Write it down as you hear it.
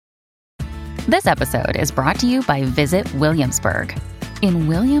This episode is brought to you by Visit Williamsburg. In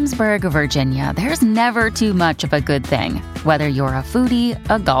Williamsburg, Virginia, there's never too much of a good thing. Whether you're a foodie,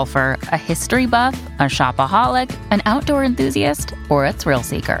 a golfer, a history buff, a shopaholic, an outdoor enthusiast, or a thrill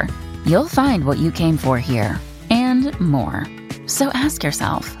seeker, you'll find what you came for here and more. So ask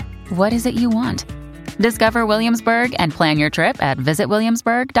yourself, what is it you want? Discover Williamsburg and plan your trip at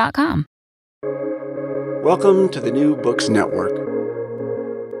visitwilliamsburg.com. Welcome to the New Books Network.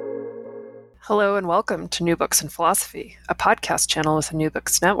 Hello and welcome to New Books in Philosophy, a podcast channel with the New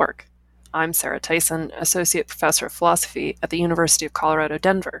Books Network. I'm Sarah Tyson, Associate Professor of Philosophy at the University of Colorado,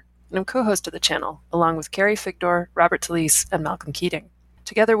 Denver, and I'm co-host of the channel, along with Carrie Figdor, Robert Talisse, and Malcolm Keating.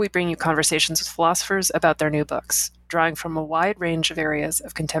 Together we bring you conversations with philosophers about their new books, drawing from a wide range of areas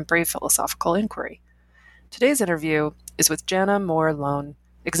of contemporary philosophical inquiry. Today's interview is with Jana Moore Lone,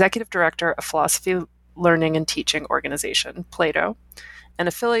 Executive Director of Philosophy Learning and Teaching Organization, Plato, an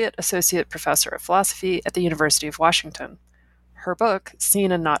affiliate associate professor of philosophy at the University of Washington. Her book,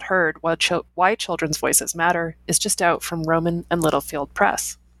 Seen and Not Heard, Why Children's Voices Matter, is just out from Rowman and Littlefield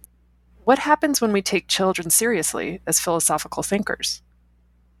Press. What happens when we take children seriously as philosophical thinkers?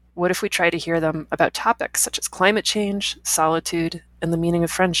 What if we try to hear them about topics such as climate change, solitude, and the meaning of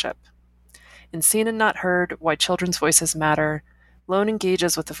friendship? In Seen and Not Heard, Why Children's Voices Matter, Lone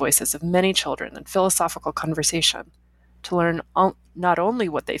engages with the voices of many children in philosophical conversation to learn not only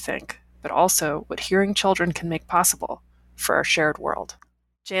what they think, but also what hearing children can make possible for our shared world.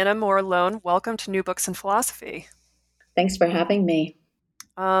 Jana Moore Lone, welcome to New Books in Philosophy. Thanks for having me.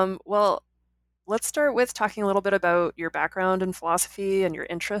 Well, let's start with talking a little bit about your background in philosophy and your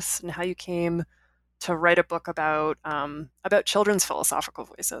interests and how you came to write a book about children's philosophical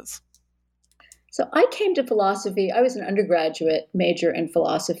voices. So I came to philosophy. I was an undergraduate major in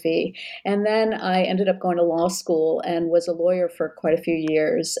philosophy, and then I ended up going to law school and was a lawyer for quite a few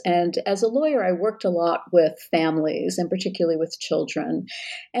years. And as a lawyer, I worked a lot with families, and particularly with children.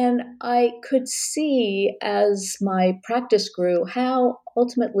 And I could see as my practice grew how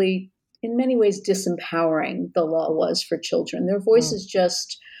ultimately, in many ways, disempowering the law was for children. Their voices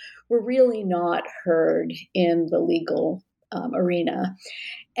just were really not heard in the legal arena.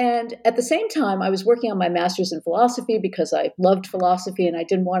 And at the same time, I was working on my master's in philosophy because I loved philosophy and I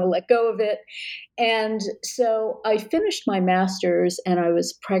didn't want to let go of it. And so I finished my master's and I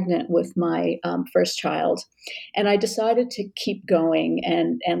was pregnant with my first child. And I decided to keep going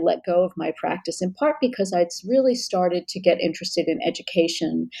and let go of my practice, in part because I'd really started to get interested in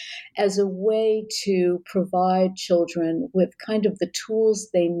education as a way to provide children with kind of the tools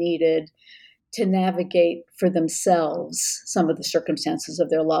they needed to navigate for themselves some of the circumstances of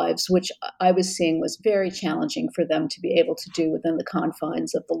their lives, which I was seeing was very challenging for them to be able to do within the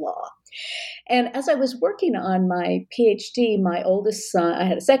confines of the law. And as I was working on my PhD, my oldest son, I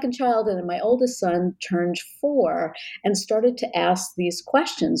had a second child, and then my oldest son turned 4 and started to ask these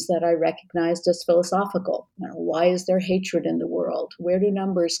questions that I recognized as philosophical. Why is there hatred in the world? Where do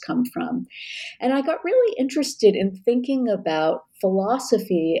numbers come from? And I got really interested in thinking about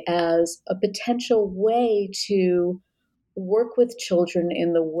philosophy as a potential way to work with children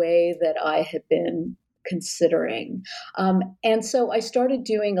in the way that I had been considering. And so I started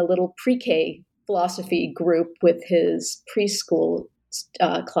doing a little pre-K philosophy group with his preschool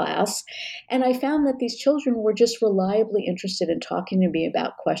class. And I found that these children were just reliably interested in talking to me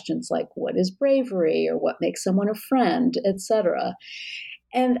about questions like what is bravery or what makes someone a friend, etc.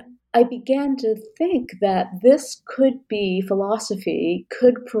 And I began to think that philosophy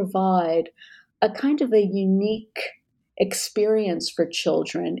could provide a kind of a unique experience for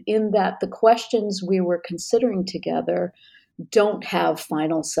children in that the questions we were considering together don't have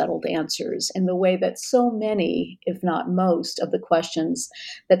final settled answers in the way that so many, if not most, of the questions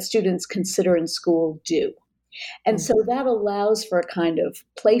that students consider in school do. And so that allows for a kind of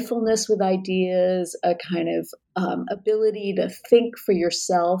playfulness with ideas, a kind of ability to think for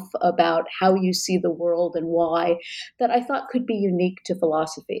yourself about how you see the world and why, that I thought could be unique to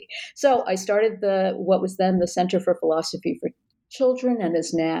philosophy. So I started what was then the Center for Philosophy for Children and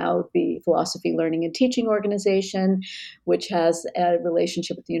is now the Philosophy Learning and Teaching Organization, which has a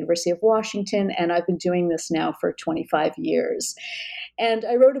relationship with the University of Washington. And I've been doing this now for 25 years. And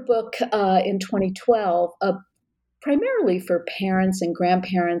I wrote a book in 2012, primarily for parents and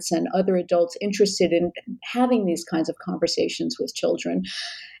grandparents and other adults interested in having these kinds of conversations with children.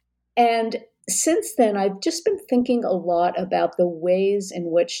 And since then, I've just been thinking a lot about the ways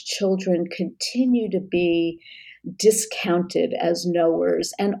in which children continue to be discounted as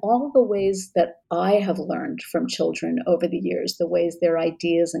knowers, and all the ways that I have learned from children over the years, the ways their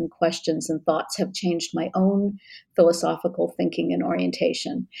ideas and questions and thoughts have changed my own philosophical thinking and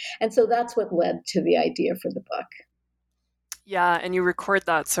orientation. And so that's what led to the idea for the book. Yeah, and you record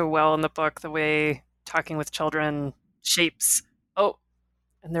that so well in the book, the way talking with children shapes. Oh,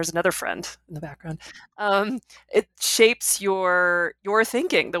 and there's another friend in the background. It shapes your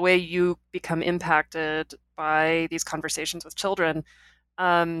thinking, the way you become impacted by these conversations with children.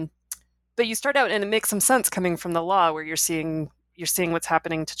 But you start out, and it makes some sense coming from the law, where you're seeing what's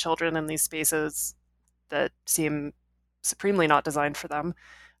happening to children in these spaces that seem supremely not designed for them.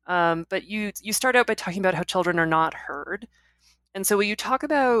 But you start out by talking about how children are not heard. And so will you talk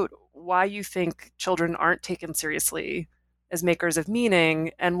about why you think children aren't taken seriously as makers of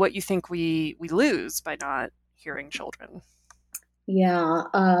meaning, and what you think we lose by not hearing children? Yeah.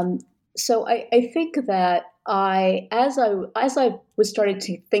 So I think that as I was starting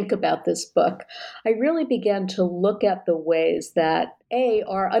to think about this book, I really began to look at the ways that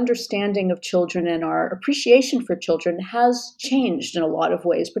our understanding of children and our appreciation for children has changed in a lot of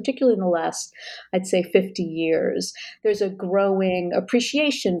ways, particularly in the last, I'd say, 50 years. There's a growing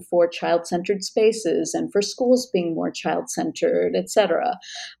appreciation for child-centered spaces and for schools being more child-centered, et cetera.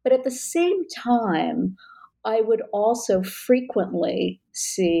 But at the same time, I would also frequently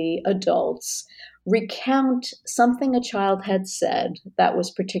see adults recount something a child had said that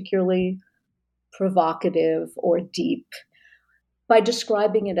was particularly provocative or deep by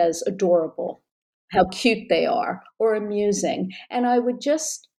describing it as adorable, how cute they are, or amusing. And I would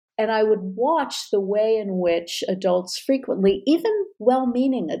watch the way in which adults frequently, even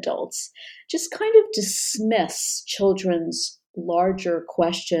well-meaning adults, just kind of dismiss children's larger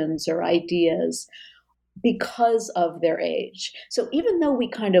questions or ideas because of their age. So even though we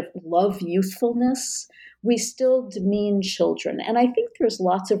kind of love youthfulness, we still demean children. And I think there's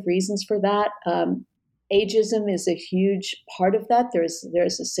lots of reasons for that. Ageism is a huge part of that.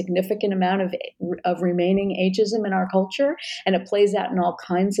 There's a significant amount of remaining ageism in our culture, and it plays out in all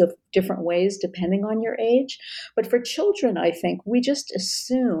kinds of different ways depending on your age. But for children, I think we just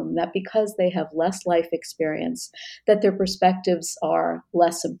assume that because they have less life experience, that their perspectives are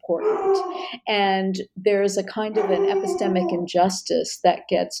less important. And there's a kind of an epistemic injustice that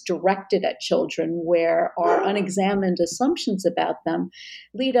gets directed at children, where our unexamined assumptions about them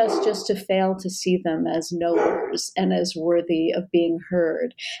lead us just to fail to see them as knowers and as worthy of being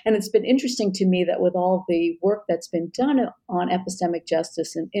heard. And it's been interesting to me that with all the work that's been done on epistemic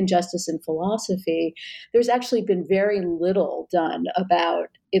justice and injustice in philosophy, there's actually been very little done about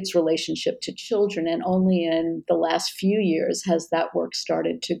its relationship to children, and only in the last few years has that work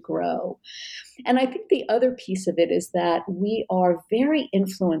started to grow. And I think the other piece of it is that we are very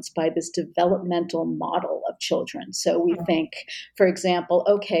influenced by this developmental model of children. So we think, for example,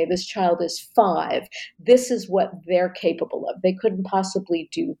 okay, this child is 5. This is what they're capable of. They couldn't possibly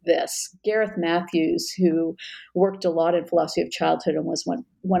do this. Gareth Matthews, who worked a lot in philosophy of childhood and was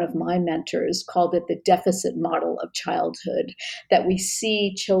one of my mentors, called it the deficit model of childhood, that we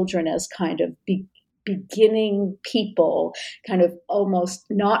see children as kind of beginning people, kind of almost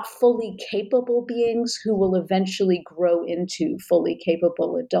not fully capable beings who will eventually grow into fully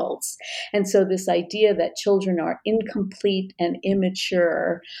capable adults. And so this idea that children are incomplete and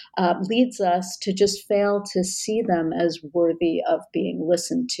immature leads us to just fail to see them as worthy of being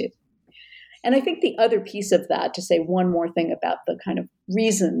listened to. And I think the other piece of that, to say one more thing about the kind of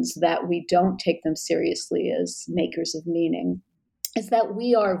reasons that we don't take them seriously as makers of meaning, is that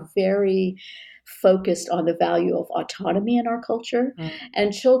we are very focused on the value of autonomy in our culture.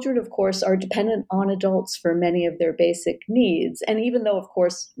 And children, of course, are dependent on adults for many of their basic needs. And even though, of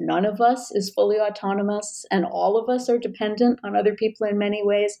course, none of us is fully autonomous and all of us are dependent on other people in many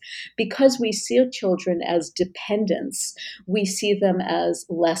ways, because we see children as dependents, we see them as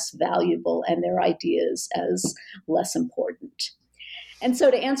less valuable and their ideas as less important. And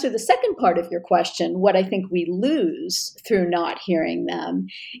so to answer the second part of your question, what I think we lose through not hearing them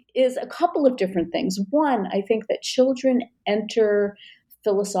is a couple of different things. One, I think that children enter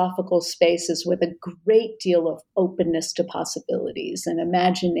philosophical spaces with a great deal of openness to possibilities and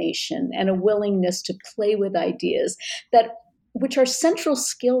imagination and a willingness to play with ideas which are central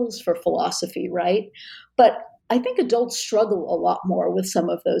skills for philosophy, right? But I think adults struggle a lot more with some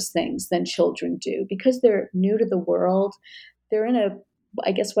of those things than children do because they're new to the world. They're in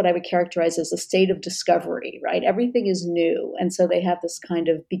I guess what I would characterize as a state of discovery, right? Everything is new. And so they have this kind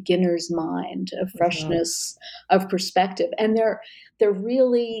of beginner's mind, of freshness, of perspective. And they're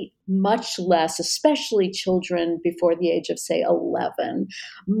really much less, especially children before the age of, say, 11,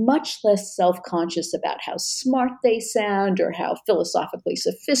 much less self-conscious about how smart they sound or how philosophically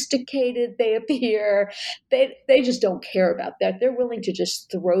sophisticated they appear. They just don't care about that. They're willing to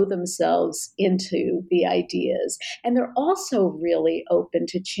just throw themselves into the ideas. And they're also really open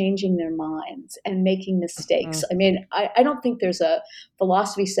to changing their minds and making mistakes. I mean, I don't think there's a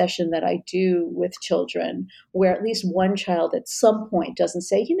philosophy session that I do with children where at least one child at some point doesn't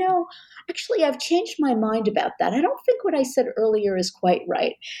say, actually, I've changed my mind about that. I don't think what I said earlier is quite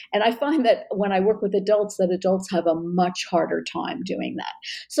right. And I find that when I work with adults, that adults have a much harder time doing that.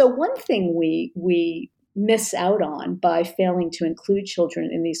 So one thing we miss out on by failing to include children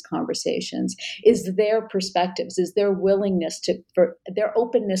in these conversations is their perspectives, is their willingness for their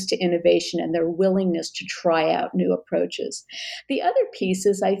openness to innovation and their willingness to try out new approaches. The other piece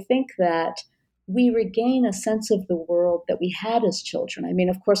is I think that we regain a sense of the world that we had as children. I mean,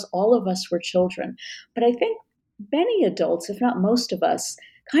 of course, all of us were children, but I think many adults, if not most of us,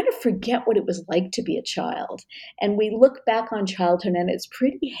 kind of forget what it was like to be a child. And we look back on childhood and it's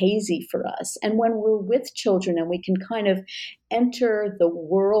pretty hazy for us. And when we're with children and we can kind of enter the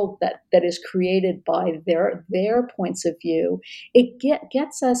world that is created by their points of view, it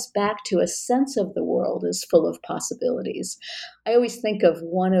gets us back to a sense of the world as full of possibilities. I always think of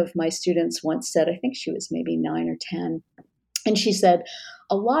one of my students once said, I think she was maybe 9 or 10, and she said,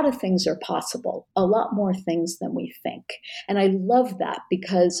 a lot of things are possible, a lot more things than we think. And I love that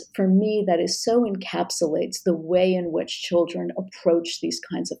because for me, that is so encapsulates the way in which children approach these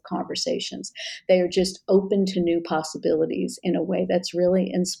kinds of conversations. They are just open to new possibilities in a way that's really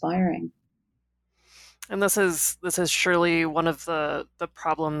inspiring. And this is surely one of the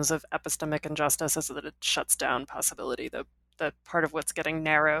problems of epistemic injustice is that it shuts down possibility. The part of what's getting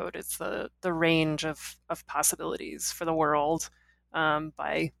narrowed is the range of possibilities for the world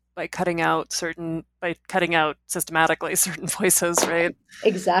by cutting out systematically certain voices, right?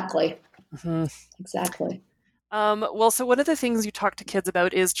 Exactly. Mm-hmm. Exactly. Well, so one of the things you talk to kids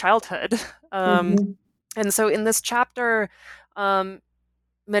about is childhood. And so in this chapter,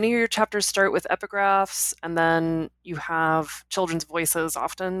 many of your chapters start with epigraphs, and then you have children's voices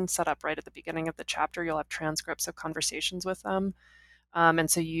often set up right at the beginning of the chapter. You'll have transcripts of conversations with them. And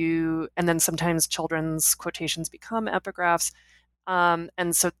then sometimes children's quotations become epigraphs.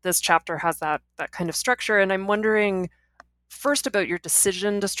 And so this chapter has that kind of structure. And I'm wondering first about your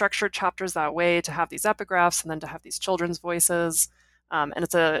decision to structure chapters that way, to have these epigraphs and then to have these children's voices. And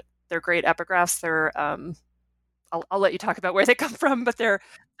they're great epigraphs. They're I'll let you talk about where they come from, but they're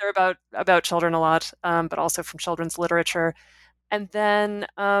about children a lot, but also from children's literature. And then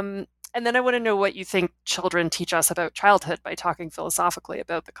I want to know what you think children teach us about childhood by talking philosophically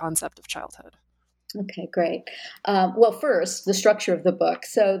about the concept of childhood. Okay, great. Well, first, the structure of the book.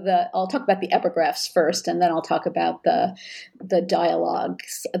 So I'll talk about the epigraphs first, and then I'll talk about the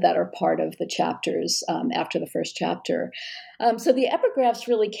dialogues that are part of the chapters after the first chapter. So the epigraphs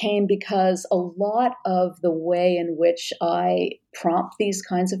really came because a lot of the way in which I prompt these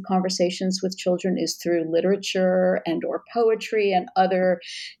kinds of conversations with children is through literature and or poetry and other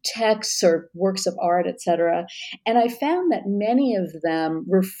texts or works of art, etc. And I found that many of them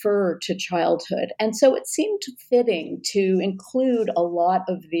refer to childhood. And so it seemed fitting to include a lot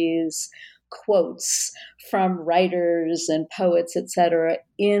of these quotes from writers and poets, etc.,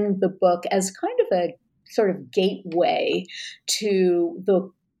 in the book as kind of a sort of gateway to the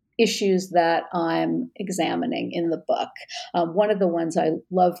issues that I'm examining in the book. One of the ones I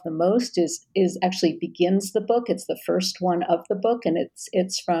love the most is actually begins the book. It's the first one of the book, and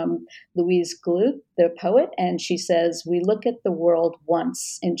it's from Louise Glück, the poet, and she says, "We look at the world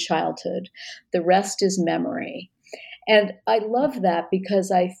once in childhood. The rest is memory." And I love that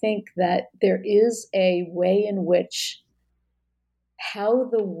because I think that there is a way in which how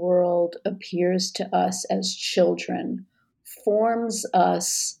the world appears to us as children forms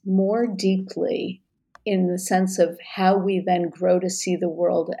us more deeply in the sense of how we then grow to see the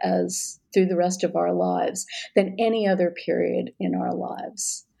world as through the rest of our lives than any other period in our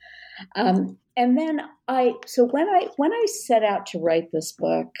lives. And then when I set out to write this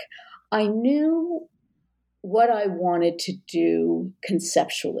book, I knew what I wanted to do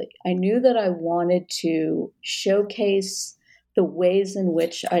conceptually. I knew that I wanted to showcase the ways in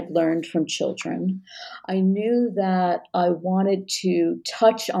which I'd learned from children. I knew that I wanted to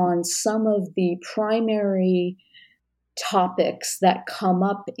touch on some of the primary topics that come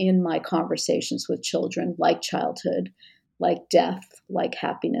up in my conversations with children, like childhood, like death, like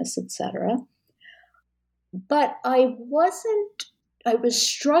happiness, etc. But I wasn't I was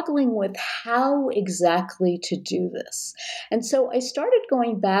struggling with how exactly to do this. And so I started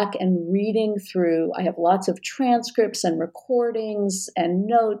going back and reading through. I have lots of transcripts and recordings and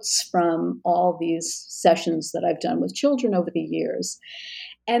notes from all these sessions that I've done with children over the years.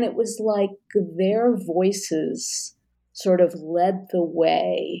 And it was like their voices sort of led the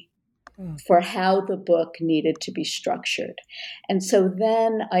way for how the book needed to be structured. And so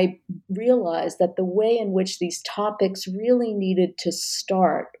then I realized that the way in which these topics really needed to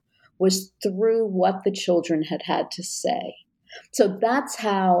start was through what the children had had to say. So that's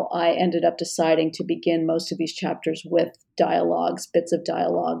how I ended up deciding to begin most of these chapters with dialogues, bits of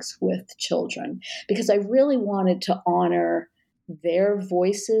dialogues with children, because I really wanted to honor their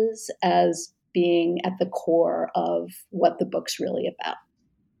voices as being at the core of what the book's really about.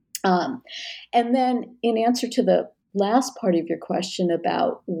 And then in answer to the last part of your question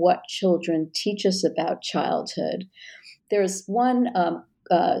about what children teach us about childhood, there's one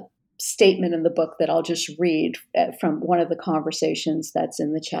statement in the book that I'll just read from one of the conversations that's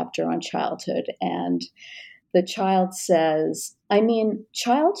in the chapter on childhood. And the child says,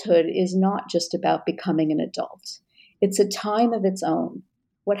 childhood is not just about becoming an adult. It's a time of its own.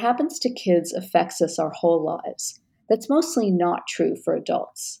 What happens to kids affects us our whole lives. That's mostly not true for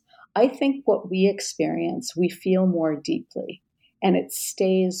adults. I think what we experience, we feel more deeply, and it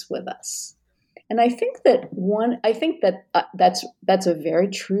stays with us. And I think that's a very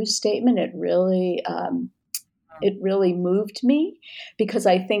true statement. It really moved me, because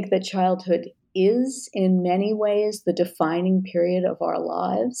I think that childhood is in many ways the defining period of our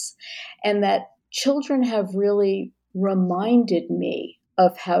lives, and that children have really reminded me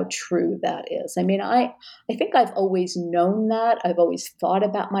of how true that is. I think I've always known that. I've always thought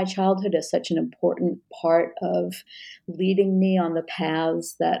about my childhood as such an important part of leading me on the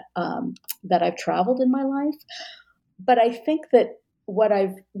paths that I've traveled in my life. But I think that what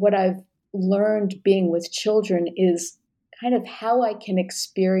I've learned being with children is kind of how I can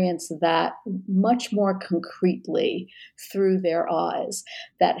experience that much more concretely through their eyes.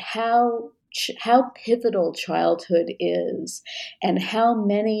 That how pivotal childhood is, and how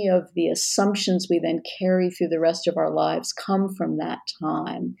many of the assumptions we then carry through the rest of our lives come from that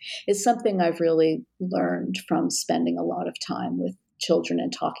time, is something I've really learned from spending a lot of time with children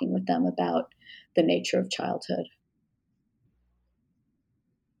and talking with them about the nature of childhood.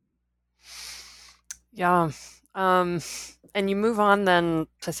 Yeah. And you move on then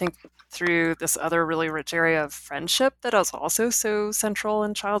to think through this other really rich area of friendship that is also so central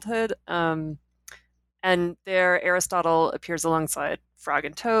in childhood. And there, Aristotle appears alongside Frog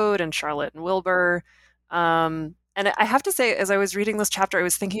and Toad and Charlotte and Wilbur. And I have to say, as I was reading this chapter, I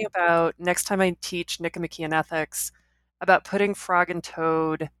was thinking about next time I teach Nicomachean Ethics, about putting Frog and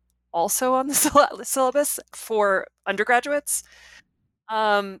Toad also on the syllabus for undergraduates.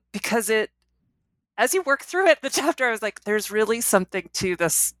 Because as you work through it, the chapter, I was like, there's really something to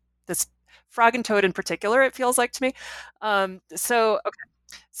this Frog and Toad in particular, it feels like to me. So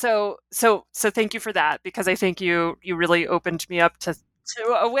thank you for that, because I think you really opened me up to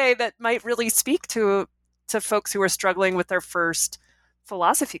a way that might really speak to folks who are struggling with their first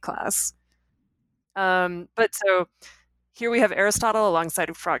philosophy class. But so here we have Aristotle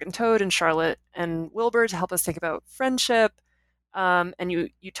alongside Frog and Toad and Charlotte and Wilbur to help us think about friendship. And you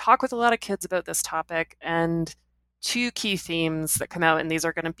talk with a lot of kids about this topic, and two key themes that come out, and these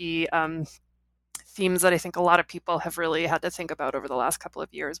are going to be themes that I think a lot of people have really had to think about over the last couple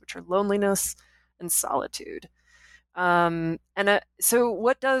of years, which are loneliness and solitude. So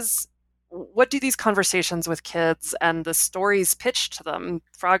what do these conversations with kids and the stories pitched to them,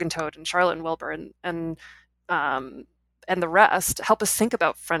 Frog and Toad and Charlotte and Wilbur and the rest, help us think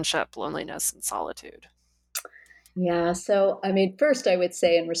about friendship, loneliness, and solitude? Yeah. So, first I would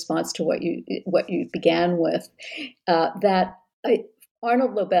say, in response to what you began with, that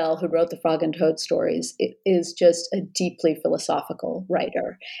Arnold Lobel, who wrote the Frog and Toad stories, is just a deeply philosophical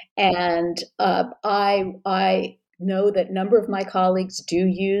writer. And I know that a number of my colleagues do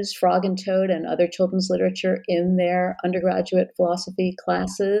use Frog and Toad and other children's literature in their undergraduate philosophy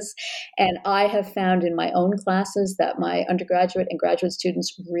classes. And I have found in my own classes that my undergraduate and graduate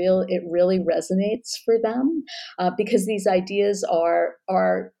students, it really resonates for them, because these ideas are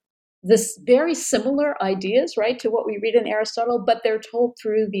this very similar ideas, right, to what we read in Aristotle, but they're told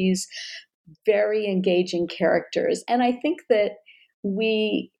through these very engaging characters. And I think that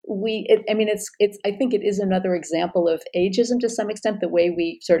I think it is another example of ageism to some extent, the way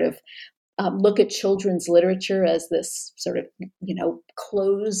we sort of look at children's literature as this sort of,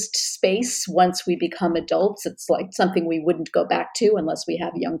 closed space once we become adults. It's like something we wouldn't go back to unless we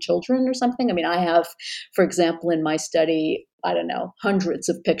have young children or something. I mean, I have, for example, in my study, I don't know, hundreds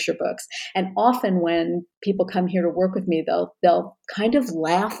of picture books. And often when people come here to work with me, they'll kind of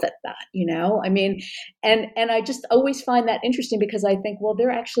laugh at that, you know? I mean, and I just always find that interesting because I think, well,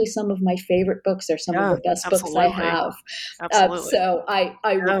 they're actually some of my favorite books. They're some of the best books I have. So I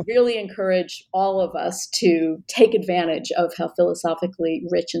would really encourage all of us to take advantage of how philosophically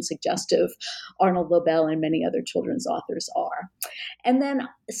rich and suggestive Arnold Lobel and many other children's authors are. And then,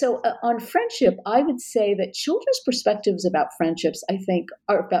 so on friendship, I would say that children's perspectives about friendships, I think,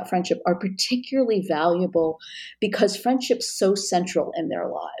 are particularly valuable because friendship's so central in their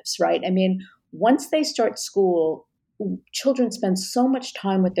lives, right? I mean, once they start school, children spend so much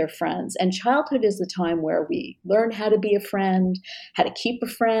time with their friends, and childhood is the time where we learn how to be a friend, how to keep a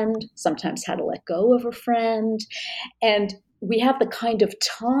friend, sometimes how to let go of a friend. And we have the kind of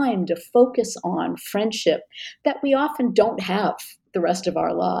time to focus on friendship that we often don't have the rest of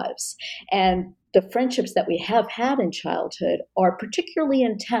our lives. And the friendships that we have had in childhood are particularly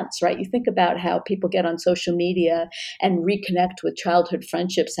intense, right? You think about how people get on social media and reconnect with childhood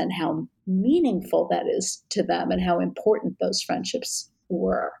friendships and how meaningful that is to them and how important those friendships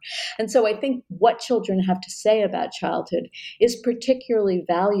were. And so I think what children have to say about childhood is particularly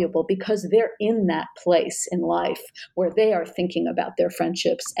valuable because they're in that place in life where they are thinking about their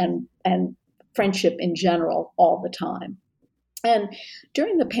friendships and friendship in general all the time. And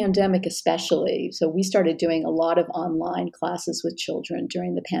during the pandemic especially, so we started doing a lot of online classes with children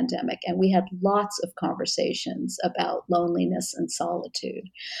during the pandemic, and we had lots of conversations about loneliness and solitude.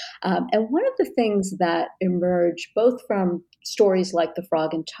 And one of the things that emerged both from stories like The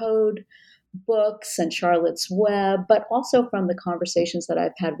Frog and Toad books and Charlotte's Web, but also from the conversations that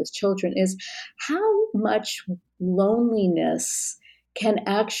I've had with children is how much loneliness can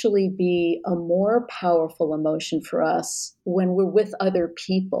actually be a more powerful emotion for us when we're with other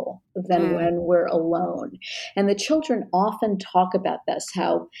people than when we're alone. And the children often talk about this,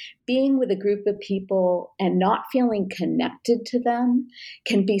 how being with a group of people and not feeling connected to them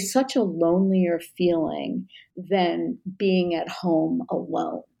can be such a lonelier feeling than being at home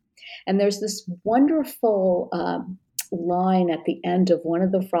alone. And there's this wonderful line at the end of one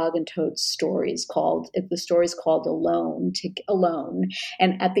of the Frog and Toad stories the story's called Alone.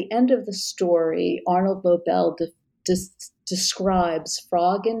 And at the end of the story, Arnold Lobel describes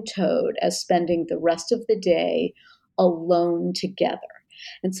Frog and Toad as spending the rest of the day alone together.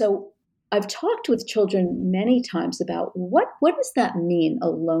 And so I've talked with children many times about what does that mean,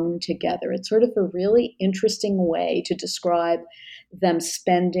 alone together? It's sort of a really interesting way to describe them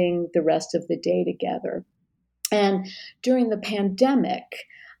spending the rest of the day together. And during the pandemic,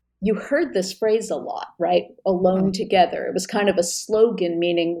 you heard this phrase a lot, right? Alone together. It was kind of a slogan,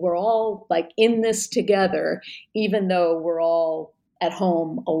 meaning we're all like in this together, even though we're all at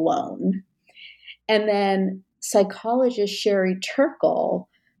home alone. And then psychologist Sherry Turkle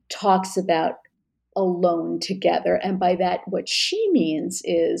talks about alone together. And by that, what she means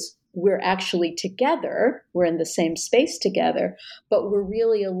is we're actually together, we're in the same space together, but we're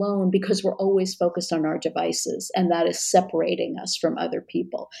really alone because we're always focused on our devices, and that is separating us from other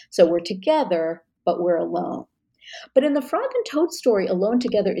people. So we're together, but we're alone. But in the Frog and Toad story, alone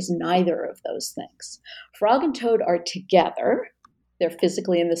together is neither of those things. Frog and Toad are together, they're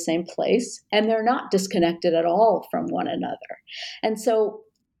physically in the same place, and they're not disconnected at all from one another. And so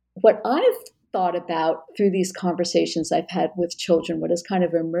what I've thought about through these conversations I've had with children, what has kind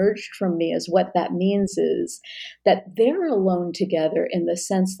of emerged from me is what that means is that they're alone together in the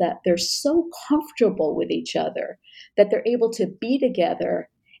sense that they're so comfortable with each other that they're able to be together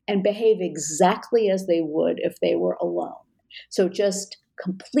and behave exactly as they would if they were alone. So just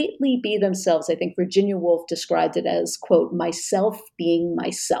completely be themselves. I think Virginia Woolf described it as, quote, myself being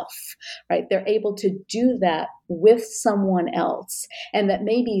myself, right? They're able to do that with someone else. And that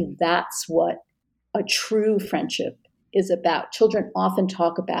maybe that's what a true friendship is about. Children often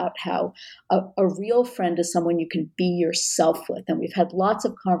talk about how a real friend is someone you can be yourself with. And we've had lots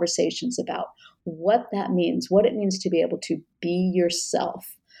of conversations about what that means, what it means to be able to be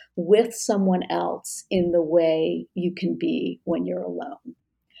yourself with someone else in the way you can be when you're alone.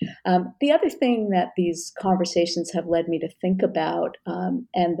 The other thing that these conversations have led me to think about,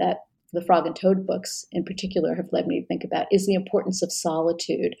 and that the Frog and Toad books in particular have led me to think about, is the importance of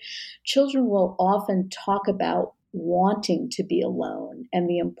solitude. Children will often talk about wanting to be alone and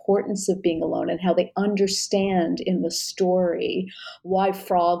the importance of being alone and how they understand in the story why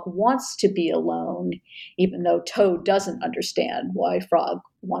Frog wants to be alone, even though Toad doesn't understand why Frog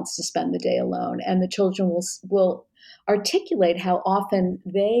wants to spend the day alone. And the children will articulate how often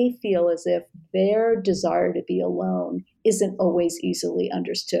they feel as if their desire to be alone isn't always easily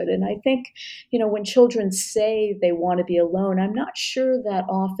understood. And I think, when children say they want to be alone, I'm not sure that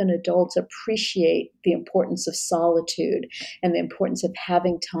often adults appreciate the importance of solitude and the importance of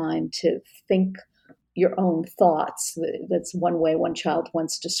having time to think your own thoughts. That's one way one child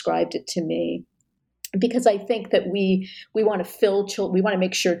once described it to me. Because I think that we want to we want to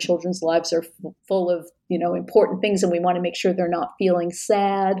make sure children's lives are full of important things, and we want to make sure they're not feeling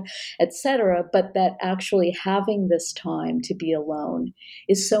sad, etc. But that actually having this time to be alone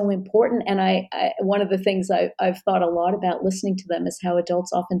is so important. And I one of the things I've thought a lot about listening to them is how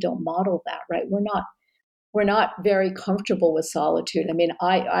adults often don't model that. Right? We're not very comfortable with solitude. I mean,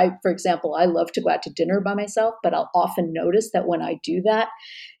 I, for example, I love to go out to dinner by myself, but I'll often notice that when I do that,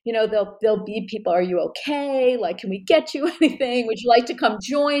 there'll be people, are you okay? Like, can we get you anything? Would you like to come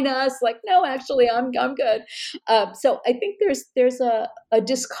join us? Like, no, actually, I'm good. So I think there's a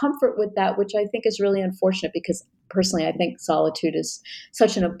discomfort with that, which I think is really unfortunate, because personally, I think solitude is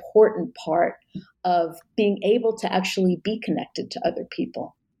such an important part of being able to actually be connected to other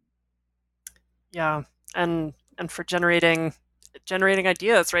people. Yeah. And for generating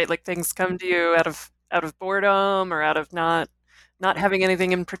ideas, right? Like, things come to you out of boredom, or out of not having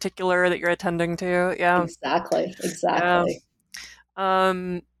anything in particular that you're attending to. Yeah. Exactly. Yeah.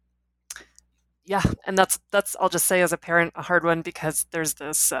 And that's I'll just say, as a parent, a hard one, because there's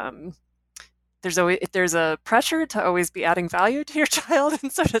this there's a pressure to always be adding value to your child,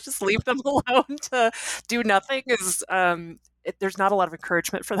 and so to just leave them alone to do nothing is there's not a lot of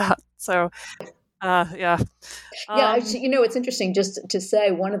encouragement for that. So yeah. It's interesting just to say,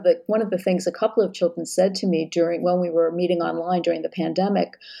 one of the things a couple of children said to me when we were meeting online during the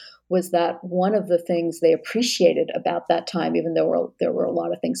pandemic was that one of the things they appreciated about that time, even though there were a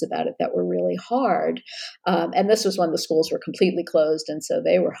lot of things about it that were really hard, and this was when the schools were completely closed and so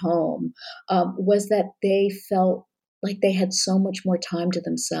they were home, was that they felt like they had so much more time to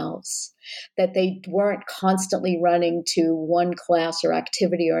themselves, that they weren't constantly running to one class or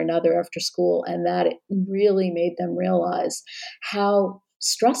activity or another after school, and that it really made them realize how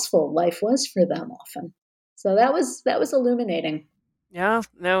stressful life was for them often. So that was illuminating. Yeah,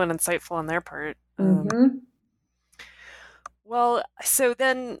 no, and insightful on their part. Mm-hmm. Well, so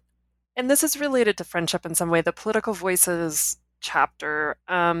then, and this is related to friendship in some way, the Political Voices chapter,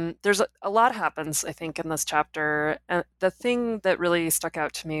 there's a lot happens, I think, in this chapter, and the thing that really stuck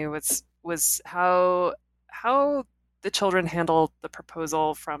out to me was how the children handled the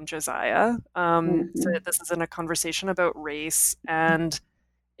proposal from Josiah. So this is in a conversation about race, and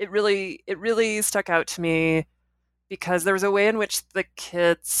it really stuck out to me, because there was a way in which the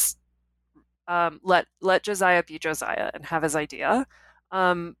kids let Josiah be Josiah and have his idea,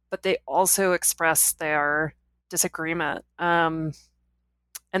 but they also express their disagreement. And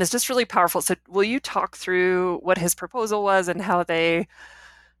it's just really powerful. So will you talk through what his proposal was and how they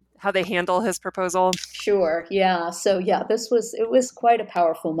handle his proposal? Sure. Yeah. So it was quite a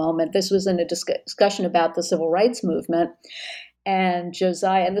powerful moment. This was in a discussion about the civil rights movement, and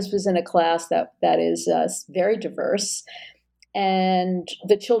Josiah, and this was in a class that is very diverse. And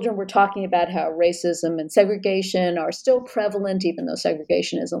the children were talking about how racism and segregation are still prevalent, even though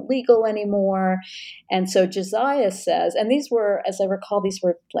segregation isn't legal anymore. And so Josiah says, and these were, as I recall, these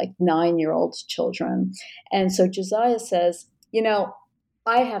were like 9-year-old children. And so Josiah says,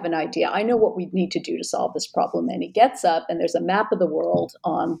 I have an idea. I know what we need to do to solve this problem. And he gets up, and there's a map of the world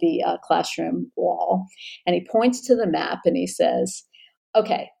on the classroom wall. And he points to the map and he says,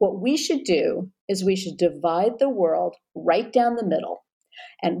 okay, what we should do is we should divide the world right down the middle.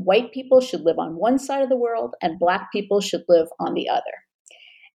 And white people should live on one side of the world, and black people should live on the other.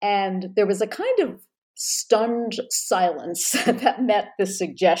 And there was a kind of stunned silence that met this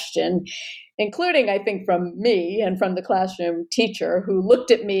suggestion, including, I think, from me and from the classroom teacher, who looked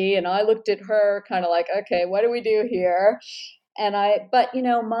at me and I looked at her, kind of like, okay, what do we do here? But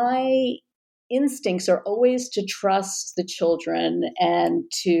my instincts are always to trust the children and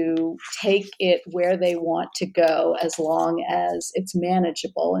to take it where they want to go, as long as it's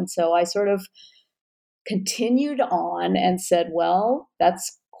manageable. And so I sort of continued on and said, well,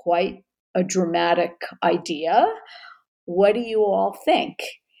 that's quite a dramatic idea. What do you all think?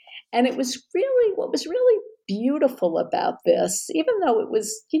 And what was really beautiful about this, even though it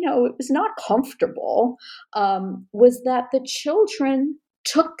was not comfortable, was that the children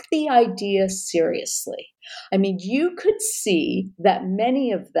took the idea seriously. I mean, you could see that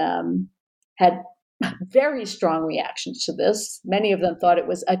many of them had very strong reactions to this. Many of them thought it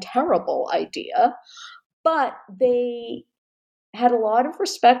was a terrible idea, but they had a lot of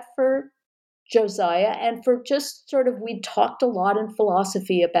respect for Josiah, and for just sort of, we talked a lot in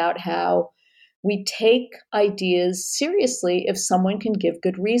philosophy about how we take ideas seriously if someone can give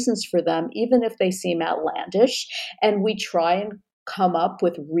good reasons for them, even if they seem outlandish, and we try and come up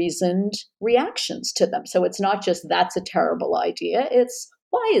with reasoned reactions to them. So it's not just that's a terrible idea, it's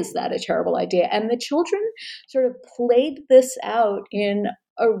why is that a terrible idea? And the children sort of played this out in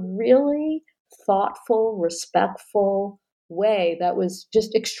a really thoughtful, respectful way that was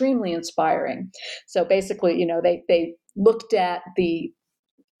just extremely inspiring. So basically, they looked at the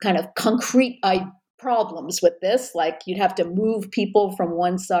kind of concrete problems with this, like you'd have to move people from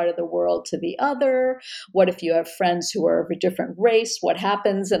one side of the world to the other. What if you have friends who are of a different race? What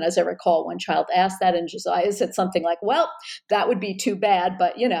happens? And as I recall, one child asked that, and Josiah said something like, well, that would be too bad,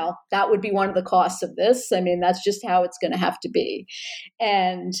 but that would be one of the costs of this. I mean, that's just how it's going to have to be.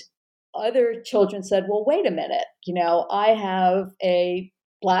 And other children said, well, wait a minute, I have a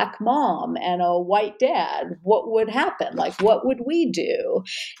Black mom and a white dad. What would happen? Like, what would we do?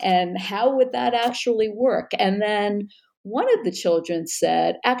 And how would that actually work? And then one of the children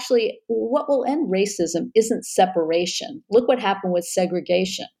said, actually, what will end racism isn't separation. Look what happened with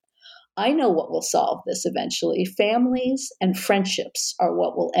segregation. I know what will solve this eventually. Families and friendships are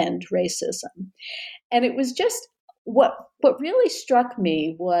what will end racism. And it was just what really struck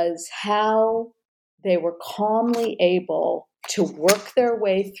me was how they were calmly able to work their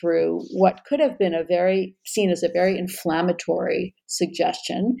way through what could have been seen as a very inflammatory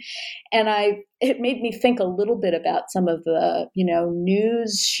suggestion. And it made me think a little bit about some of the,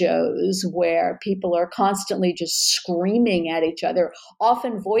 news shows where people are constantly just screaming at each other,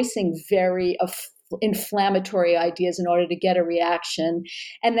 often voicing very inflammatory ideas in order to get a reaction,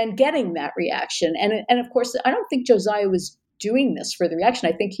 and then getting that reaction. And of course, I don't think Josiah was doing this for the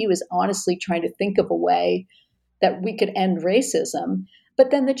reaction. I think he was honestly trying to think of a way that we could end racism. But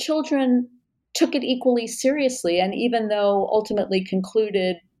then the children took it equally seriously. And even though ultimately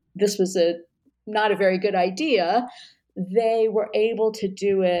concluded this was not a very good idea, they were able to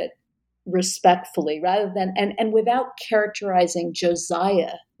do it respectfully rather than, and without characterizing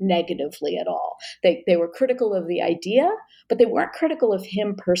Josiah negatively at all. They were critical of the idea, but they weren't critical of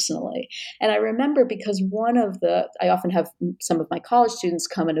him personally. And I remember because I often have some of my college students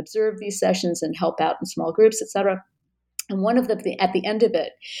come and observe these sessions and help out in small groups, etc. And one of them at the end of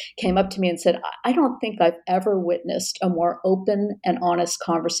it came up to me and said, I don't think I've ever witnessed a more open and honest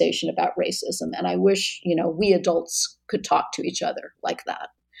conversation about racism. And I wish, we adults could talk to each other like that.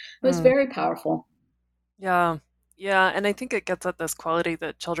 It was very powerful. Yeah. Yeah. And I think it gets at this quality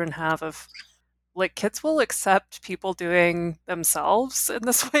that children have of, like, kids will accept people doing themselves in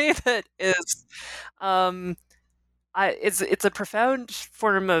this way that is, it's a profound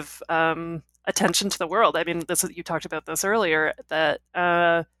form of attention to the world. I mean, you talked about this earlier, that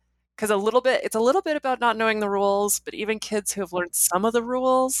because it's a little bit about not knowing the rules, but even kids who have learned some of the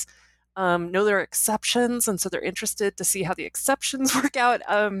rules know there are exceptions, and so they're interested to see how the exceptions work out.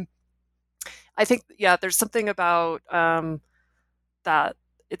 I think, there's something about that.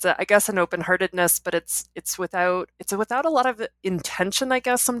 It's I guess an open-heartedness, but it's without a lot of intention, I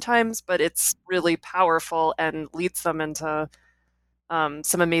guess, sometimes, but it's really powerful and leads them into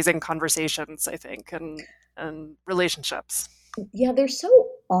some amazing conversations, I think, and relationships. Yeah, they're so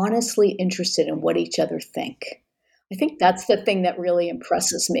honestly interested in what each other think. I think that's the thing that really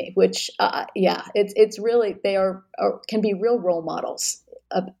impresses me, which, it's really, they can be real role models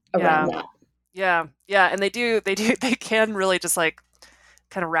around that. Yeah. And they can really just like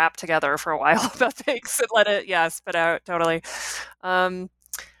kind of wrap together for a while about things and let it, spit out totally.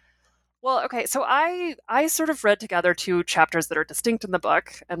 Well, okay, so I sort of read together two chapters that are distinct in the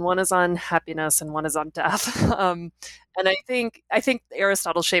book, and one is on happiness and one is on death. And I think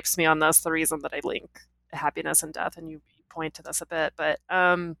Aristotle shapes me on this, the reason that I link happiness and death, and you point to this a bit, but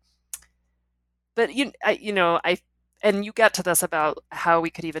and you get to this about how we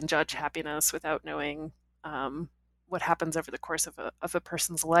could even judge happiness without knowing what happens over the course of a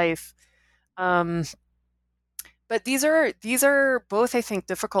person's life. But these are both, I think,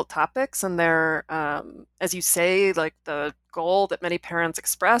 difficult topics, and they're, as you say, like the goal that many parents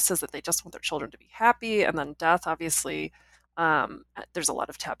express is that they just want their children to be happy, and then death, obviously, there's a lot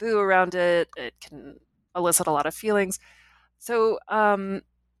of taboo around it. It can elicit a lot of feelings. So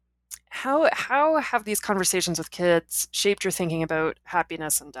how have these conversations with kids shaped your thinking about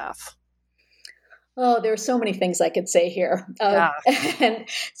happiness and death? Oh, there are so many things I could say here. And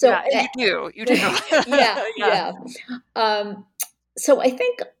you do. Yeah. So I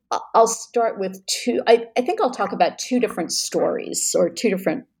think I'll start with two. I think I'll talk about two different stories or two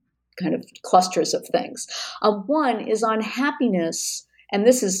different kind of clusters of things. One is on happiness, and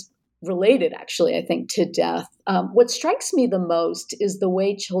this is related, actually, I think, to death. What strikes me the most is the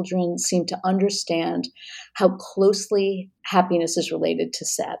way children seem to understand how closely happiness is related to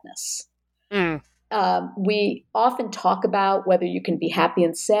sadness. Mm. We often talk about whether you can be happy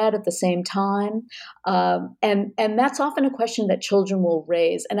and sad at the same time, and that's often a question that children will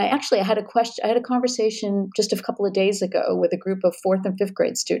raise. And I had a conversation just a couple of days ago with a group of 4th and 5th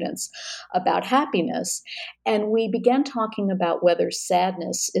grade students about happiness, and we began talking about whether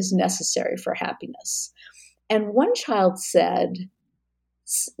sadness is necessary for happiness. And one child said,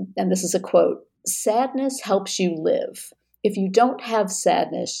 and this is a quote, "Sadness helps you live. If you don't have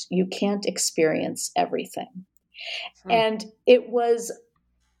sadness, you can't experience everything." And it was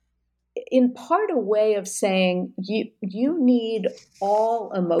in part a way of saying you need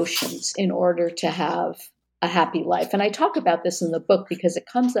all emotions in order to have a happy life. And I talk about this in the book because it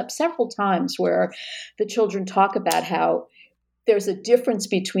comes up several times where the children talk about how there's a difference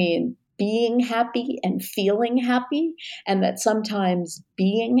between being happy and feeling happy, and that sometimes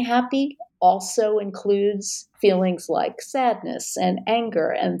being happy also includes feelings like sadness and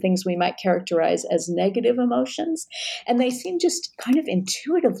anger and things we might characterize as negative emotions. And they seem just kind of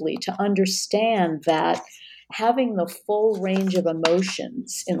intuitively to understand that having the full range of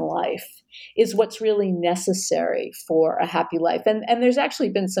emotions in life is what's really necessary for a happy life. And there's actually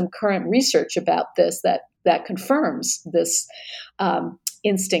been some current research about this that confirms this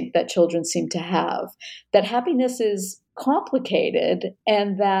instinct that children seem to have, that happiness is complicated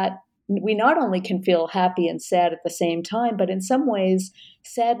and that we not only can feel happy and sad at the same time, but in some ways,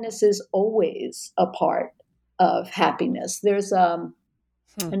 sadness is always a part of happiness. There's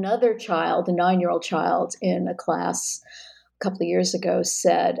another child, a 9-year-old child in a class a couple of years ago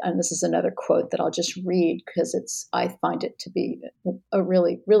said, and this is another quote that I'll just read because I find it to be a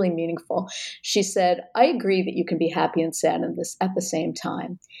really, really meaningful. She said, "I agree that you can be happy and sad at the same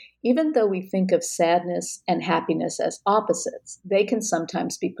time. Even though we think of sadness and happiness as opposites, they can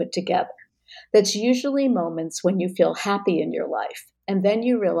sometimes be put together. That's usually moments when you feel happy in your life, and then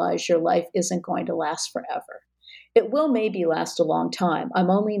you realize your life isn't going to last forever. It will maybe last a long time. I'm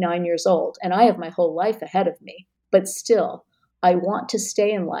only 9 years old, and I have my whole life ahead of me. But still, I want to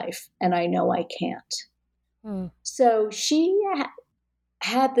stay in life, and I know I can't." So she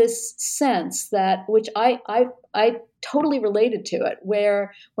had this sense that, which I totally related to it,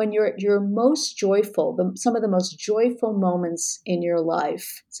 where when you're most joyful, some of the most joyful moments in your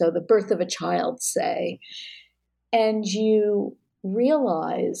life, so the birth of a child, say, and you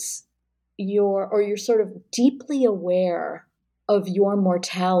realize you're sort of deeply aware of your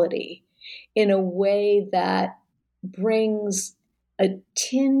mortality in a way that brings a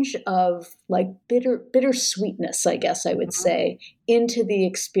tinge of like bitter sweetness, I guess I would say, into the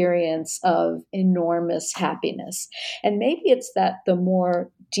experience of enormous happiness. And maybe it's that the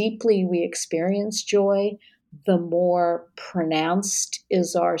more deeply we experience joy, the more pronounced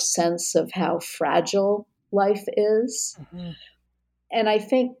is our sense of how fragile life is. Mm-hmm. And I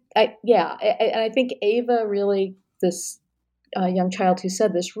think, I think Ava really, this young child who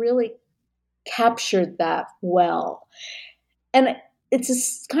said this, really captured that well. And it's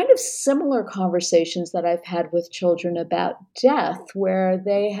a kind of similar conversations that I've had with children about death, where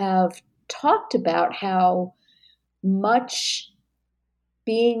they have talked about how much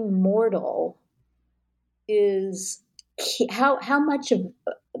being mortal is key, how much of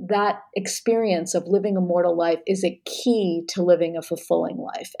that experience of living a mortal life is a key to living a fulfilling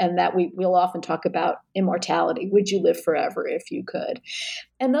life. And that we'll often talk about immortality. Would you live forever if you could?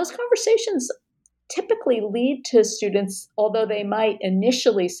 And those conversations typically lead to students, although they might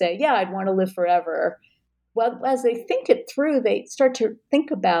initially say, yeah, I'd want to live forever. Well, as they think it through, they start to think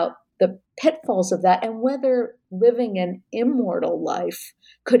about the pitfalls of that and whether living an immortal life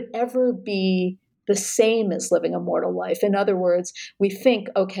could ever be the same as living a mortal life. In other words, we think,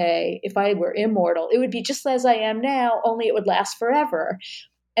 okay, if I were immortal, it would be just as I am now, only it would last forever.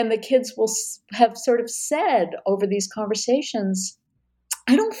 And the kids will have sort of said over these conversations,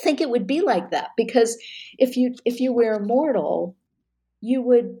 I don't think it would be like that, because if you were immortal, you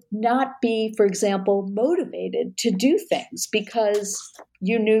would not be, for example, motivated to do things because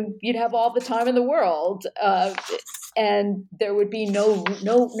you knew you'd have all the time in the world, and there would be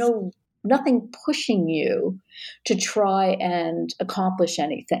nothing pushing you to try and accomplish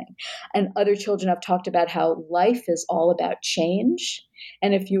anything. And other children have talked about how life is all about change,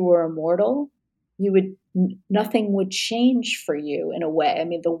 and if you were immortal, nothing would change for you in a way. I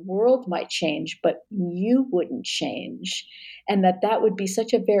mean, the world might change, but you wouldn't change. And that would be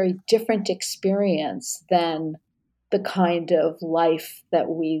such a very different experience than the kind of life that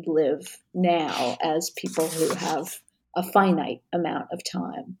we live now as people who have a finite amount of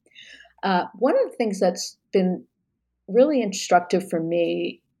time. One of the things that's been really instructive for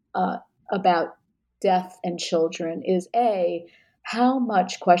me about death and children is how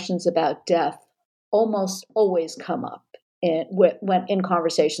much questions about death almost always come up when in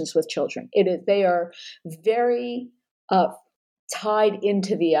conversations with children. They are very tied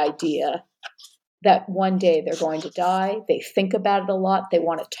into the idea that one day they're going to die. They think about it a lot. They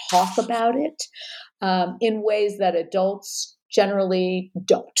want to talk about it in ways that adults generally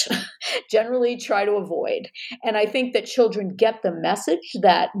don't, generally try to avoid. And I think that children get the message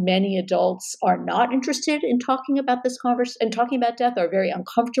that many adults are not interested in talking about this conversation and talking about death, are very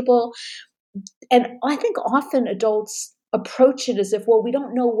uncomfortable. And I think often adults approach it as if, well, we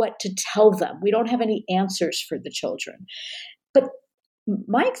don't know what to tell them. We don't have any answers for the children. But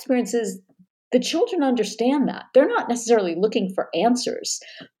my experience is the children understand that. They're not necessarily looking for answers.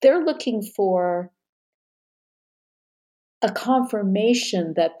 They're looking for a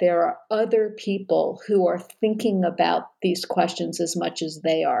confirmation that there are other people who are thinking about these questions as much as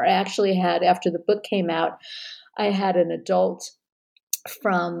they are. I actually had, after the book came out, I had an adult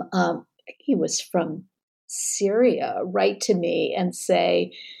from, I think he was from Syria, write to me and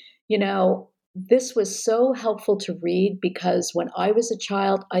say, this was so helpful to read because when I was a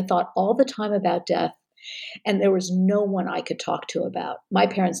child, I thought all the time about death, and there was no one I could talk to about. My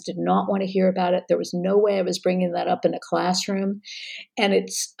parents did not want to hear about it. There was no way I was bringing that up in a classroom. And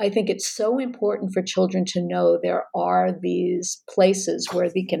I think it's so important for children to know there are these places where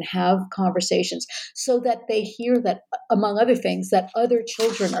they can have conversations so that they hear that, among other things, that other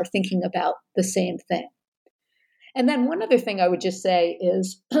children are thinking about the same thing. And then one other thing I would just say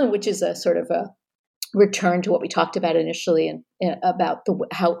is, which is a sort of a return to what we talked about initially and about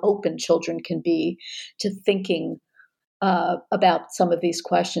how open children can be to thinking about some of these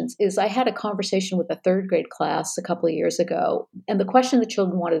questions, is I had a conversation with a third grade class a couple of years ago. And the question the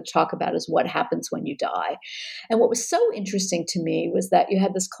children wanted to talk about is what happens when you die. And what was so interesting to me was that you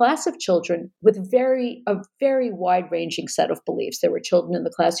had this class of children with a very wide-ranging set of beliefs. There were children in the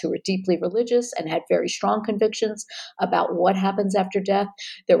class who were deeply religious and had very strong convictions about what happens after death.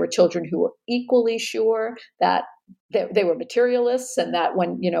 There were children who were equally sure that they were materialists and that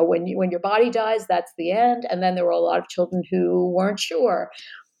when your body dies, that's the end. And then there were a lot of children who weren't sure,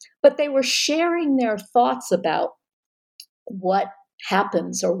 but they were sharing their thoughts about what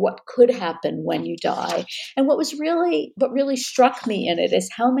happens or what could happen when you die. And what really struck me in it is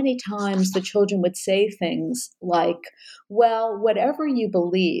how many times the children would say things like, well, whatever you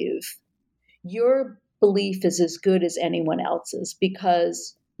believe, your belief is as good as anyone else's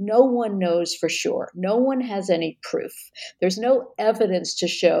because no one knows for sure. No one has any proof. There's no evidence to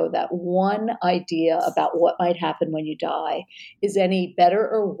show that one idea about what might happen when you die is any better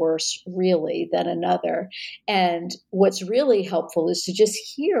or worse, really, than another. And what's really helpful is to just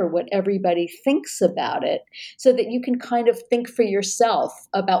hear what everybody thinks about it so that you can kind of think for yourself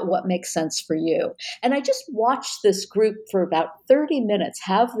about what makes sense for you. And I just watched this group for about 30 minutes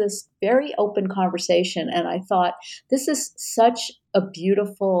have this very open conversation. And I thought, this is such a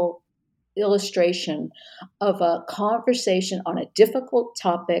beautiful illustration of a conversation on a difficult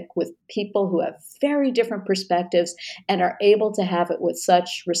topic with people who have very different perspectives and are able to have it with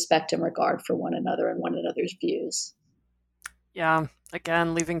such respect and regard for one another and one another's views. Yeah,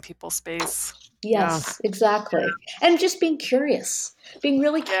 again, leaving people space. Yes, exactly. And just being curious, being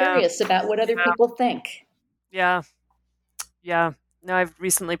really curious about what other people think. Yeah. Now, I've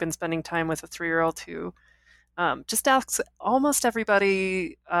recently been spending time with a 3-year-old who just asks almost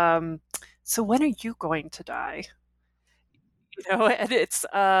everybody, so when are you going to die? And it's,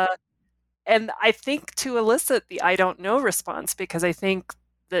 and I think to elicit the I don't know response, because I think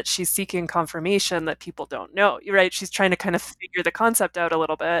that she's seeking confirmation that people don't know. You're right. She's trying to kind of figure the concept out a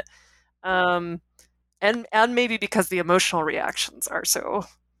little bit. And maybe because the emotional reactions are so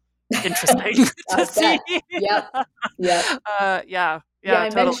interesting to see. Yep. Yeah, I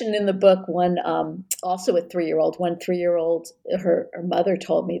totally. mentioned in the book one, also a 3-year-old. One 3-year-old, her mother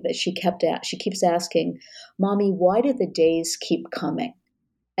told me that she keeps asking, "Mommy, why do the days keep coming?"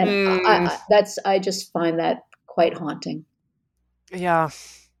 And I just find that quite haunting. Yeah,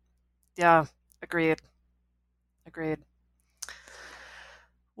 agreed.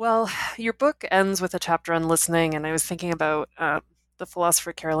 Well, your book ends with a chapter on listening, and I was thinking about the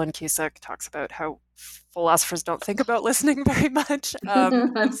philosopher Carolyn Cusick talks about how philosophers don't think about listening very much,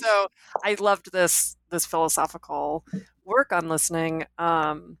 and so I loved this philosophical work on listening,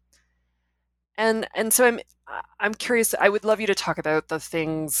 and so I'm curious. I would love you to talk about the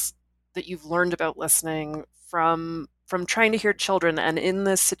things that you've learned about listening from trying to hear children, and in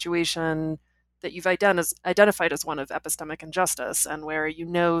this situation that you've identified as one of epistemic injustice, and where you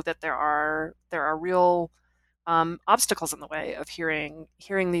know that there are real obstacles in the way of hearing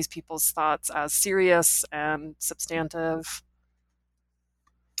these people's thoughts as serious and substantive.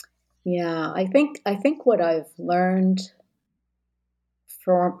 Yeah, I think what I've learned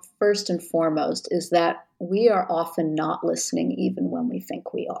first and foremost is that we are often not listening even when we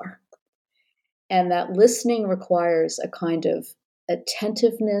think we are. And that listening requires a kind of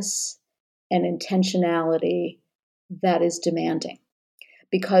attentiveness and intentionality that is demanding,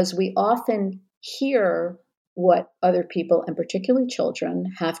 because we often hear what other people, and particularly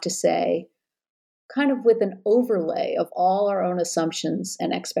children, have to say, kind of with an overlay of all our own assumptions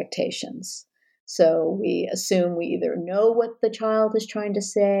and expectations. So we assume we either know what the child is trying to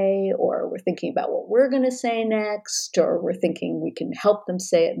say, or we're thinking about what we're going to say next, or we're thinking we can help them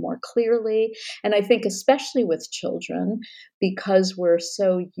say it more clearly. And I think especially with children, because we're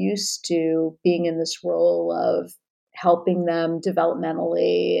so used to being in this role of helping them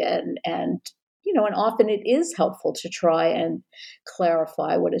developmentally, and often it is helpful to try and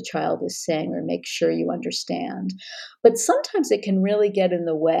clarify what a child is saying or make sure you understand. But sometimes it can really get in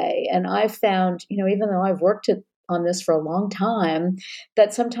the way. And I've found, even though I've worked on this for a long time,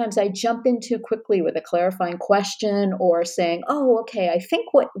 that sometimes I jump in too quickly with a clarifying question or saying, oh, okay, I think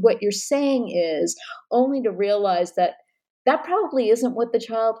what you're saying is, only to realize that probably isn't what the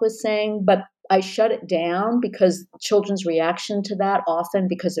child was saying, but I shut it down because children's reaction to that, often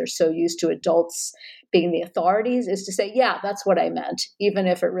because they're so used to adults being the authorities, is to say, yeah, that's what I meant, even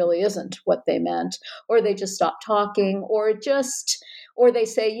if it really isn't what they meant. Or they just stop talking, or they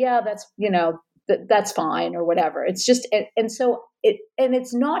say, yeah, that's fine, or whatever. It's just, and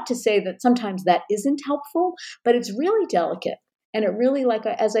it's not to say that sometimes that isn't helpful, but it's really delicate. And it really,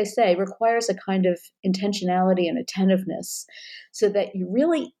 as I say, requires a kind of intentionality and attentiveness so that you're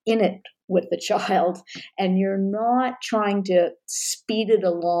really in it with the child and you're not trying to speed it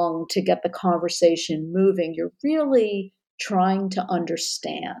along to get the conversation moving. You're really trying to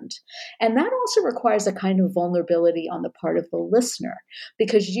understand. And that also requires a kind of vulnerability on the part of the listener,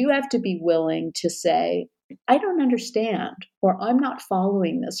 because you have to be willing to say, I don't understand, or I'm not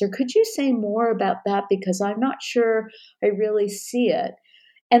following this, or could you say more about that, because I'm not sure I really see it.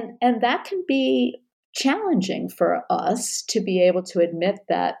 And that can be challenging for us to be able to admit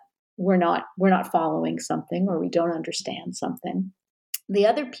that we're not following something, or we don't understand something. The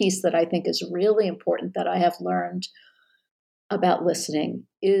other piece that I think is really important that I have learned about listening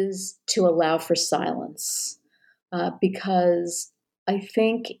is to allow for silence, because I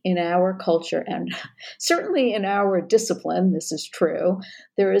think in our culture, and certainly in our discipline, this is true,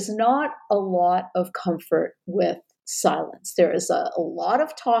 there is not a lot of comfort with silence. There is a lot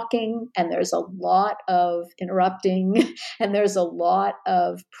of talking, and there's a lot of interrupting, and there's a lot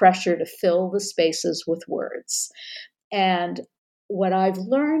of pressure to fill the spaces with words. And what I've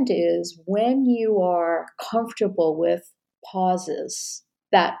learned is, when you are comfortable with pauses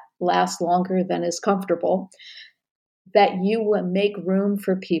that last longer than is comfortable, that you will make room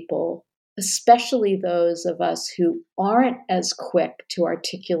for people, especially those of us who aren't as quick to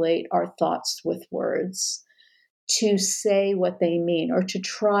articulate our thoughts with words, to say what they mean, or to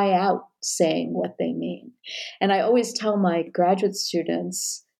try out saying what they mean. And I always tell my graduate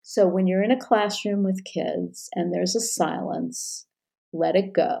students, so when you're in a classroom with kids and there's a silence, let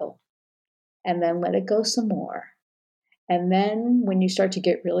it go, and then let it go some more. And then when you start to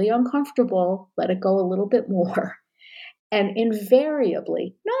get really uncomfortable, let it go a little bit more. And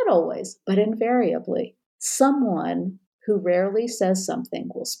invariably, not always, but invariably, someone who rarely says something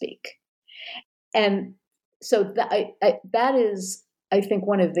will speak. And so that is, I think,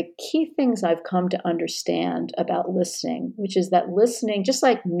 one of the key things I've come to understand about listening, which is that listening, just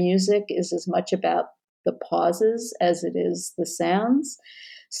like music is as much about the pauses as it is the sounds,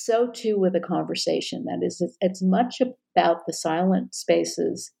 so too with a conversation. That is, it's much about the silent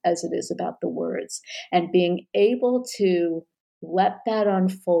spaces as it is about the words, and being able to let that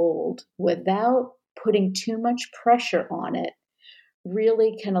unfold without putting too much pressure on it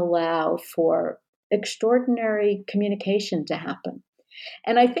really can allow for extraordinary communication to happen.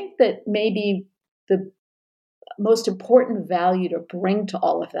 And I think that maybe the most important value to bring to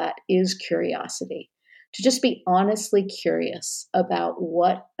all of that is curiosity. To just be honestly curious about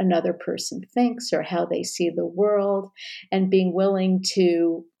what another person thinks or how they see the world, and being willing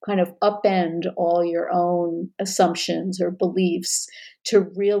to kind of upend all your own assumptions or beliefs to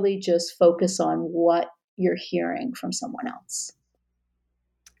really just focus on what you're hearing from someone else.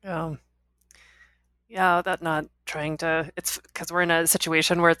 Yeah, that not trying to, it's because we're in a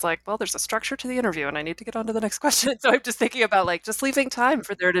situation where it's like, well, there's a structure to the interview and I need to get on to the next question. So I'm just thinking about like just leaving time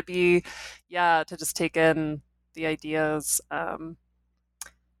for there to be, yeah, to just take in the ideas. I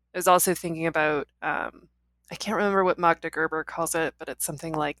was also thinking about, I can't remember what Magda Gerber calls it, but it's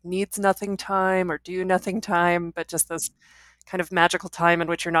something like needs nothing time or do nothing time, but just this kind of magical time in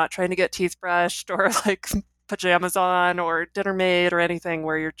which you're not trying to get teeth brushed or like pajamas on or dinner made or anything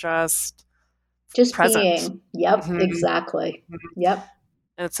where you're Just present. being. Yep, Mhm, exactly. mhm. Yep.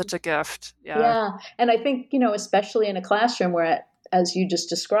 And it's such a gift. Yeah. Yeah. And I think, especially in a classroom where, as you just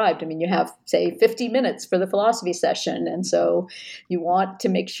described, I mean, you have, say, 50 minutes for the philosophy session. And so you want to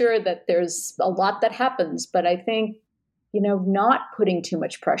make sure that there's a lot that happens. But I think, not putting too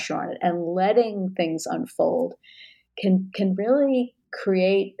much pressure on it and letting things unfold can really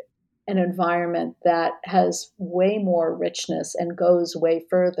create an environment that has way more richness and goes way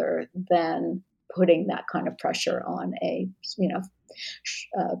further than putting that kind of pressure on you know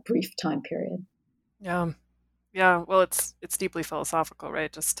brief time period. Yeah. Yeah. Well, it's deeply philosophical,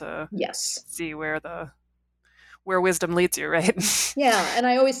 right? Just to Yes. see where wisdom leads you, right? Yeah, and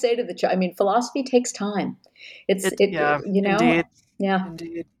I always say to the child, I mean, philosophy takes time. It's It it, yeah, indeed. yeah,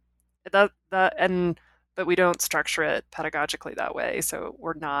 Indeed. That and but we don't structure it pedagogically that way, so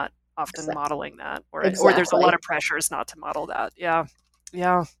we're not often exactly. modeling that, or there's a lot Exactly. of pressures not to model that. Yeah.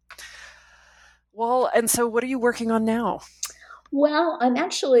 Yeah. Well, and so what are you working on now? Well, I'm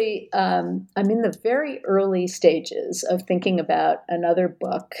actually I'm in the very early stages of thinking about another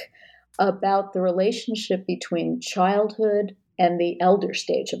book about the relationship between childhood and the elder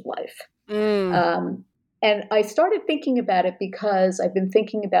stage of life. Mm, Um, and I started thinking about it because I've been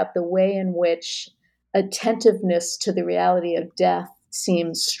thinking about the way in which attentiveness to the reality of death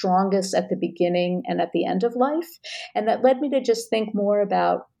seems strongest at the beginning and at the end of life. And that led me to just think more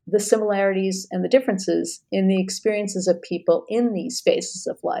about the similarities and the differences in the experiences of people in these phases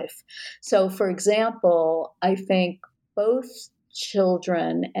of life. So, for example, I think both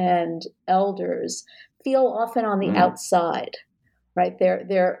children and elders feel often on the outside, right?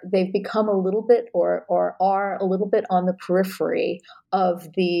 They've become a little bit or are a little bit on the periphery of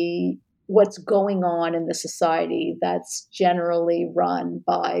the what's going on in the society that's generally run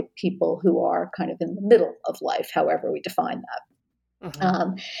by people who are kind of in the middle of life, however we define that. mhm.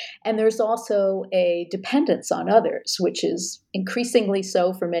 Um, and there's also a dependence on others, which is increasingly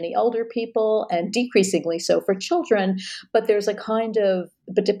so for many older people and decreasingly so for children. But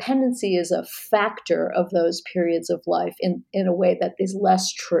but dependency is a factor of those periods of life in a way that is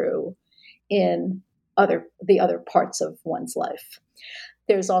less true in the other parts of one's life.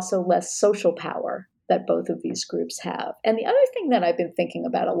 There's also less social power that both of these groups have. And the other thing that I've been thinking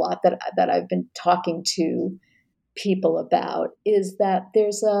about a lot that I've been talking to people about is that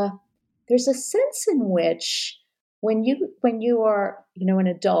there's a sense in which when you are an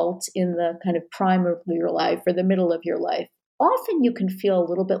adult in the kind of prime of your life or the middle of your life, often you can feel a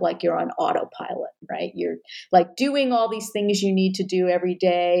little bit like you're on autopilot, right? You're like doing all these things you need to do every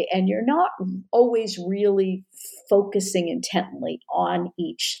day, and you're not always really focusing intently on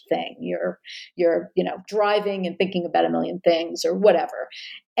each thing. You're driving and thinking about a million things or whatever.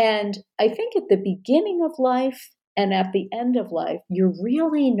 And I think at the beginning of life and at the end of life, you're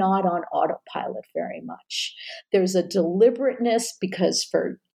really not on autopilot very much. There's a deliberateness because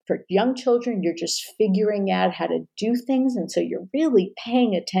for young children, you're just figuring out how to do things. And so you're really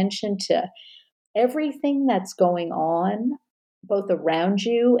paying attention to everything that's going on, both around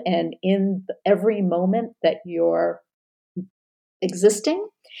you and in every moment that you're existing.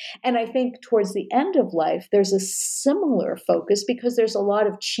 And I think towards the end of life, there's a similar focus because there's a lot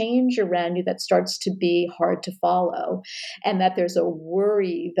of change around you that starts to be hard to follow, and that there's a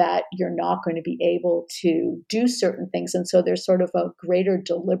worry that you're not going to be able to do certain things. And so there's sort of a greater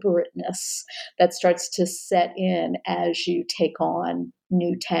deliberateness that starts to set in as you take on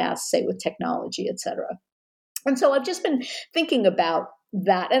new tasks, say with technology, et cetera. And so I've just been thinking about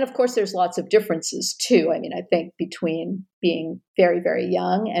that. And of course, there's lots of differences too. I mean, I think between being very, very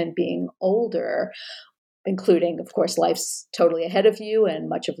young and being older, including, of course, life's totally ahead of you and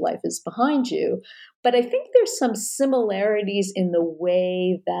much of life is behind you. But I think there's some similarities in the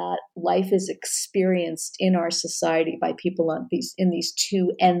way that life is experienced in our society by people in these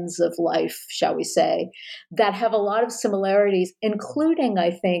two ends of life, shall we say, that have a lot of similarities, including, I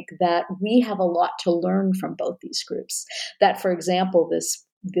think, that we have a lot to learn from both these groups. That, for example,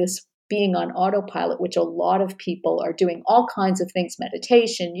 this being on autopilot, which a lot of people are doing all kinds of things,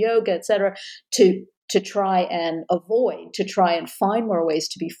 meditation, yoga, et cetera, to try and avoid, to try and find more ways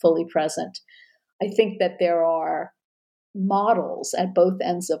to be fully present. I think that there are models at both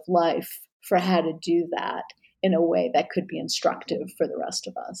ends of life for how to do that in a way that could be instructive for the rest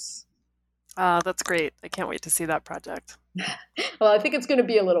of us. That's great. I can't wait to see that project. Well, I think it's going to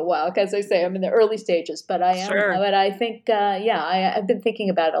be a little while. As I say, I'm in the early stages, but I am. Sure. But I think, I've been thinking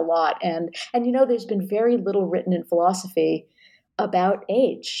about it a lot, and there's been very little written in philosophy about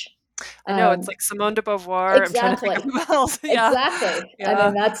age. I know, it's like Simone de Beauvoir. Exactly. I'm trying to think of who else. Yeah. Exactly. Yeah. I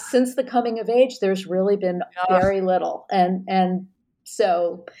mean, that's since the coming of age. There's really been very little, and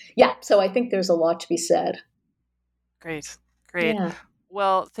so I think there's a lot to be said. Great. Yeah.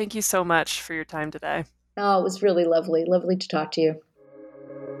 Well, thank you so much for your time today. Oh, it was really lovely to talk to you.